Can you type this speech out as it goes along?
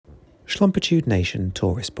Schlumpitude Nation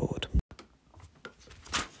Tourist Board.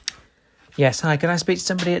 Yes, hi. Can I speak to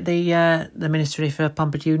somebody at the Ministry for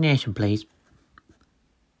Pompitude Nation, please?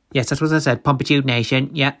 Yes, that's what I said. Pompitude Nation,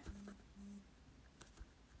 yeah.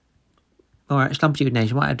 All right, Schlumpitude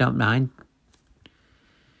Nation, what I don't mind.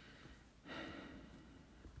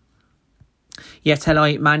 Yes,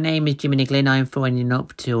 hello. My name is Jimmy Niglin. I'm phoning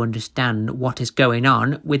up to understand what is going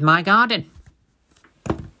on with my garden.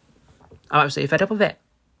 I'm absolutely fed up with it.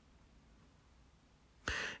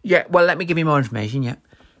 Yeah, well, let me give you more information, yeah.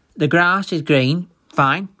 The grass is green,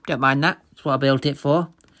 fine, don't mind that. That's what I built it for.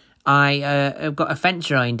 I've got a fence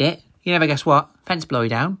around it. You never guess what? Fence blow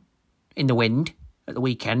down in the wind at the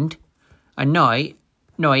weekend. And now,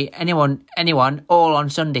 anyone, all on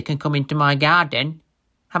Sunday can come into my garden,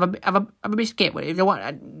 have a biscuit, if they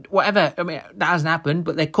want, whatever. I mean, that hasn't happened,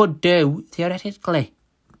 but they could do, theoretically.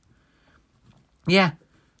 Yeah.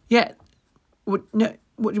 What do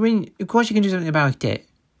you mean? Of course you can do something about it.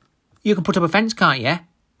 You can put up a fence, can't you?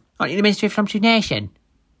 Aren't you the Ministry of Pompitude Nation?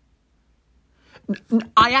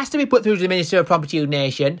 I asked to be put through to the Minister of Pompitude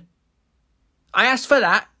Nation. I asked for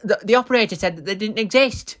that. The operator said that they didn't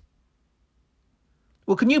exist.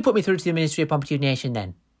 Well, can you put me through to the Ministry of Pompitude Nation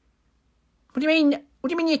then? What do you mean? What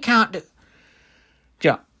do you mean you can't do?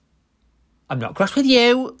 Joe, I'm not cross with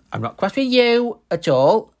you. I'm not cross with you at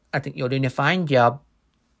all. I think you're doing a fine job.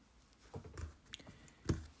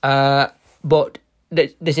 But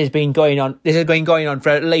this has been going on. This has been going on for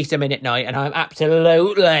at least a minute now, and I'm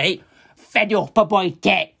absolutely fed up about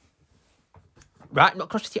it. Right, I'm not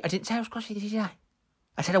cross with you. I didn't say I was cross with you, did I?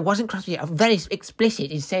 I said I wasn't cross with you. I'm very explicit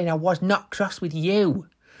in saying I was not cross with you.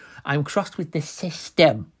 I'm cross with the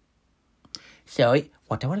system. So,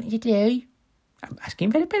 what I want you to do, I'm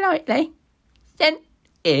asking very politely, then,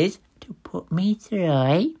 is to put me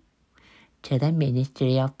through to the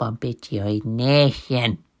Ministry of Pompitude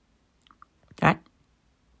Nation. Right?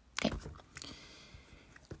 Okay.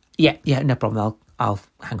 Yeah, no problem. I'll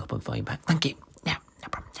hang up and phone you back. Thank you.